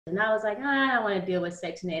And I was like, I don't want to deal with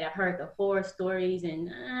Section 8. I've heard the horror stories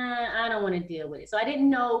and I don't want to deal with it. So I didn't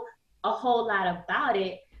know a whole lot about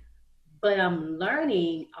it, but I'm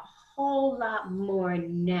learning a whole lot more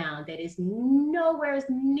now that it's nowhere as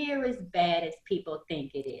near as bad as people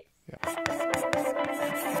think it is.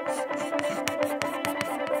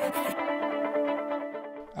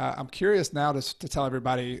 I'm curious now to tell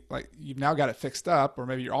everybody, like, you've now got it fixed up, or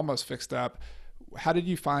maybe you're almost fixed up. How did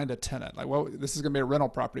you find a tenant? Like, well, this is going to be a rental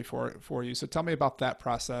property for you. So tell me about that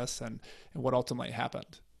process and what ultimately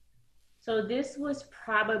happened. So this was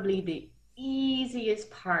probably the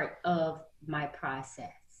easiest part of my process.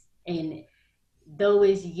 And though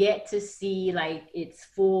it's yet to see like its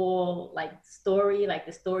full like story, like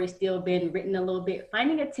the story's still been written a little bit,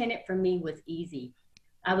 finding a tenant for me was easy.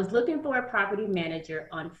 I was looking for a property manager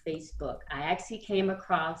on Facebook. I actually came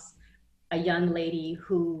across a young lady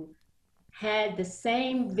who had the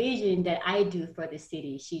same vision that I do for the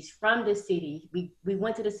city. She's from the city. We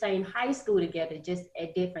went to the same high school together, just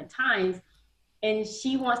at different times. And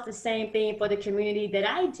she wants the same thing for the community that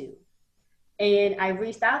I do. And I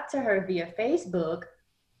reached out to her via Facebook,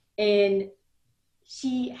 and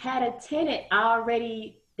she had a tenant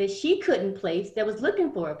already that she couldn't place that was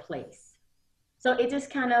looking for a place. So it just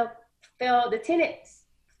kind of the tenants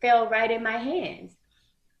fell right in my hands.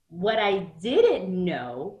 What I didn't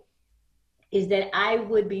know is that I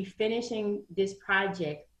would be finishing this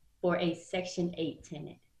project for a Section 8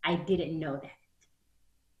 tenant. I didn't know that.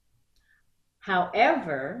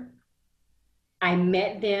 However, I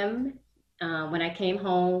met them when I came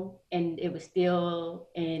home, and it was still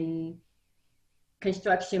in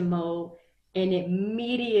construction mode. And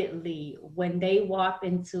immediately when they walked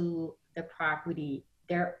into the property,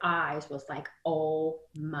 their eyes was like, oh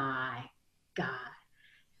my God.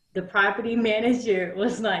 The property manager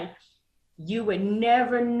was like, you would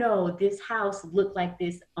never know this house looked like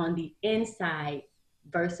this on the inside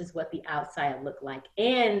versus what the outside looked like,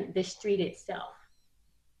 and the street itself.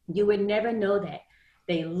 You would never know that.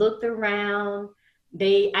 They looked around.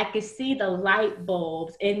 I could see the light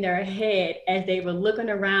bulbs in their head as they were looking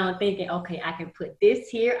around thinking, okay, I can put this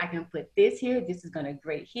here. I can put this here. This is going to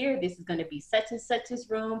grate here. This is going to be such and such's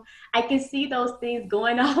room. I can see those things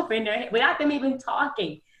going off in their head without them even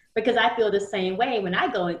talking, because I feel the same way when I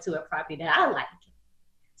go into a property that I like.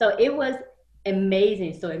 So it was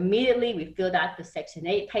amazing. So immediately we filled out the Section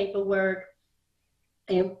 8 paperwork,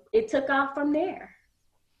 and it took off from there.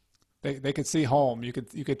 They could see home. You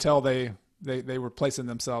could tell they were placing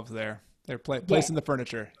themselves there. They were placing the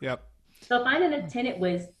furniture. Yep. So finding a tenant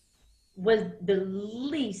was the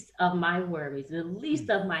least of my worries, the least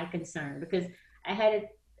of my concern, because I had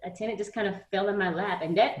a tenant just kind of fell in my lap,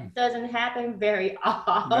 and that doesn't happen very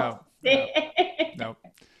often. No.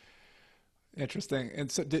 Interesting. And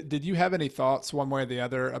so did you have any thoughts one way or the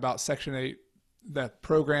other about Section 8, the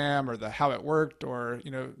program, or how it worked, or,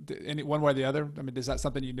 any one way or the other? I mean, is that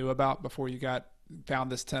something you knew about before you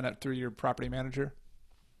found this tenant through your property manager?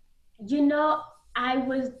 I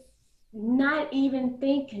was not even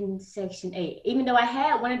thinking Section 8, even though I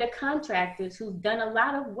had one of the contractors who's done a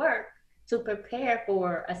lot of work to prepare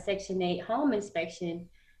for a Section 8 home inspection,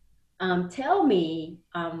 tell me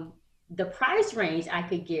the price range I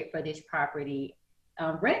could get for this property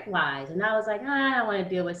rent-wise. And I was like, I don't want to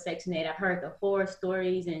deal with Section 8. I've heard the horror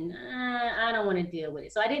stories and I don't want to deal with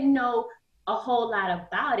it. So I didn't know a whole lot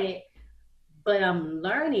about it, but I'm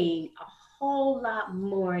learning a whole lot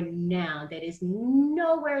more now that it's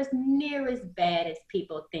nowhere as near as bad as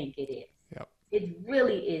people think it is. Yep. It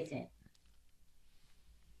really isn't.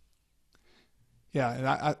 Yeah,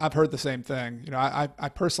 and I've heard the same thing. I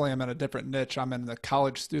personally am in a different niche. I'm in the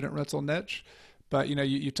college student rental niche. But,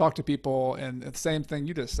 you talk to people, and the same thing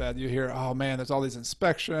you just said. You hear, oh, man, there's all these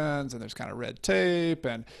inspections, and there's kind of red tape.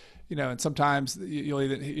 And, and sometimes you'll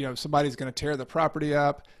either, somebody's going to tear the property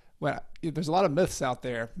up. Well, there's a lot of myths out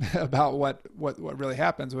there about what really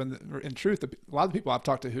happens when, in truth, a lot of the people I've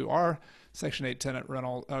talked to who are Section 8 tenant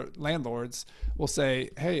rental landlords will say,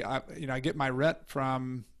 hey, I get my rent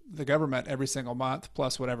from the government every single month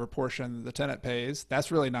plus whatever portion the tenant pays.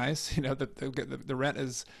 That's really nice. The rent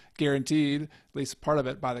is guaranteed, at least part of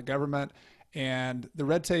it, by the government. And the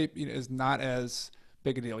red tape is not as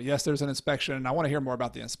big a deal. Yes, there's an inspection, and I want to hear more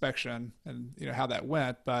about the inspection and how that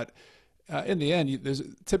went. But in the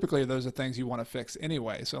end, typically those are things you want to fix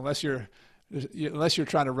anyway. So unless you're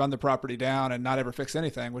trying to run the property down and not ever fix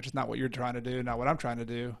anything, which is not what you're trying to do, not what I'm trying to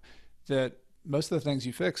do, that most of the things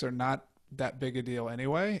you fix are not that big a deal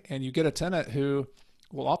anyway. And you get a tenant who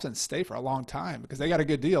will often stay for a long time because they got a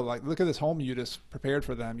good deal. Like, look at this home you just prepared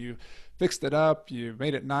for them. You fixed it up, you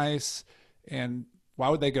made it nice, and why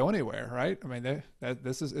would they go anywhere, right? I mean,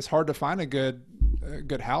 it's hard to find a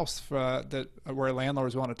good house for, where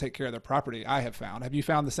landlords want to take care of their property. I have found. Have you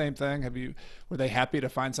found the same thing? Were they happy to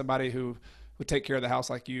find somebody who would take care of the house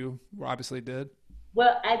like you obviously did?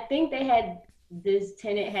 Well, I think this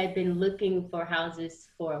tenant had been looking for houses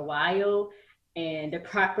for a while, and the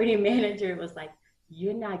property manager was like,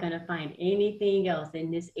 you're not going to find anything else in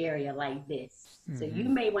this area like this. Mm-hmm. So you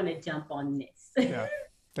may want to jump on this. Yeah.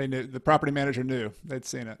 They knew. The property manager knew. They'd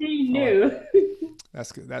seen it. He knew.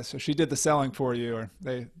 That's good. So she did the selling for you, or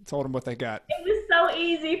they told them what they got. It was so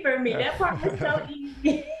easy for me. That part was so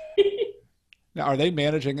easy. Now, are they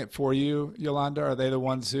managing it for you, Yolanda? Are they the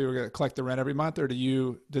ones who are going to collect the rent every month, or did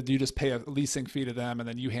you just pay a leasing fee to them and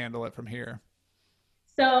then you handle it from here?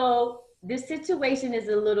 So the situation is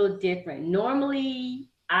a little different. Normally,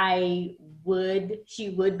 she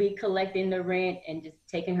would be collecting the rent and just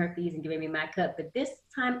taking her fees and giving me my cut. But this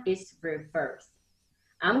time it's reversed.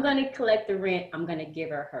 I'm going to collect the rent. I'm going to give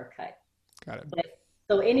her her cut. Got it.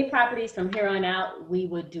 So any properties from here on out, we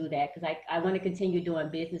would do that because I want to continue doing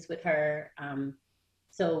business with her.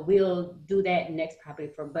 So we'll do that next property.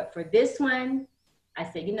 But for this one, I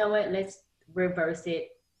said, you know what? Let's reverse it.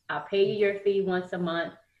 I'll pay you your fee once a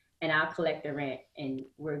month and I'll collect the rent and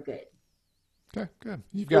we're good. Okay, good.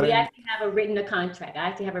 We actually have a written contract. I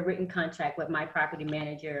actually have a written contract with my property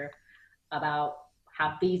manager about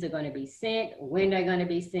how fees are going to be sent, when they're going to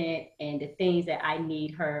be sent, and the things that I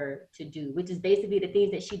need her to do, which is basically the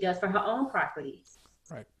things that she does for her own properties.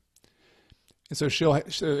 Right. And so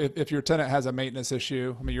if your tenant has a maintenance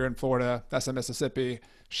issue, I mean, you're in Florida, that's in Mississippi,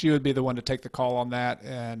 she would be the one to take the call on that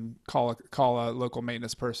and call a local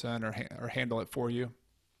maintenance person or handle it for you?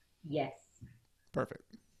 Yes. Perfect.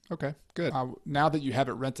 Okay, good. Now that you have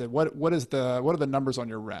it rented, what are the numbers on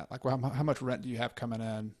your rent? Like, how much rent do you have coming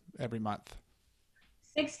in every month?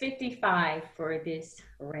 $655 for this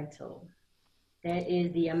rental. That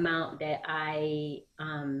is the amount that I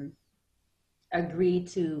agreed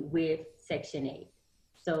to with Section 8.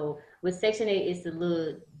 So with Section 8,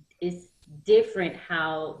 it's different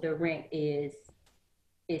how the rent is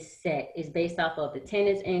set. It's based off of the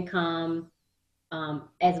tenant's income,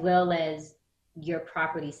 as well as your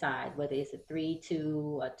property size, whether it's a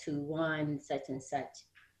 3-2, a 2-1, such and such.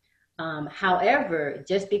 However,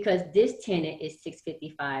 just because this tenant is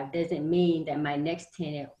 $655 doesn't mean that my next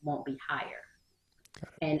tenant won't be higher.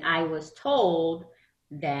 And I was told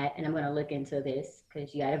that, and I'm going to look into this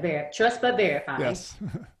because you got to trust but verify. Yes.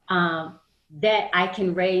 That I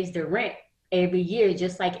can raise the rent every year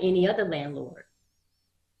just like any other landlord.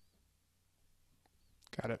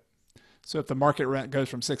 Got it. So if the market rent goes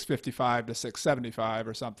from $655 to $675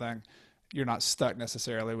 or something, you're not stuck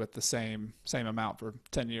necessarily with the same amount for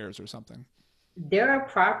 10 years or something. There are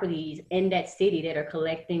properties in that city that are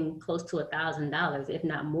collecting close to $1,000, if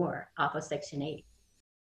not more, off of Section 8.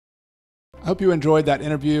 I hope you enjoyed that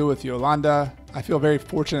interview with Yolanda. I feel very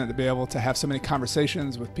fortunate to be able to have so many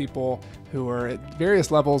conversations with people who are at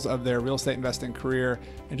various levels of their real estate investing career,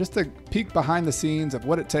 and just to peek behind the scenes of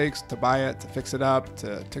what it takes to buy it, to fix it up,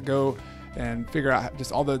 to go and figure out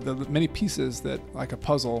just all the many pieces that, like a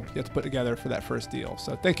puzzle, you have to put together for that first deal.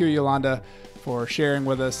 So thank you, Yolanda, for sharing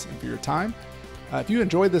with us and for your time. If you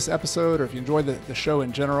enjoyed this episode, or if you enjoyed the show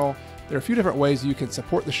in general, there are a few different ways you can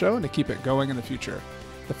support the show and to keep it going in the future.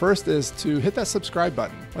 The first is to hit that subscribe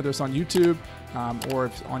button, whether it's on YouTube or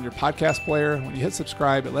if on your podcast player. When you hit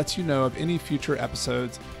subscribe, it lets you know of any future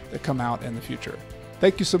episodes that come out in the future.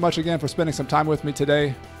 Thank you so much again for spending some time with me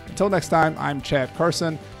today. Until next time, I'm Chad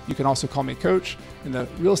Carson. You can also call me Coach. And the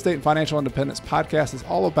Real Estate and Financial Independence podcast is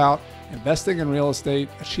all about investing in real estate,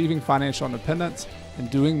 achieving financial independence, and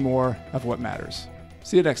doing more of what matters.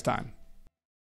 See you next time.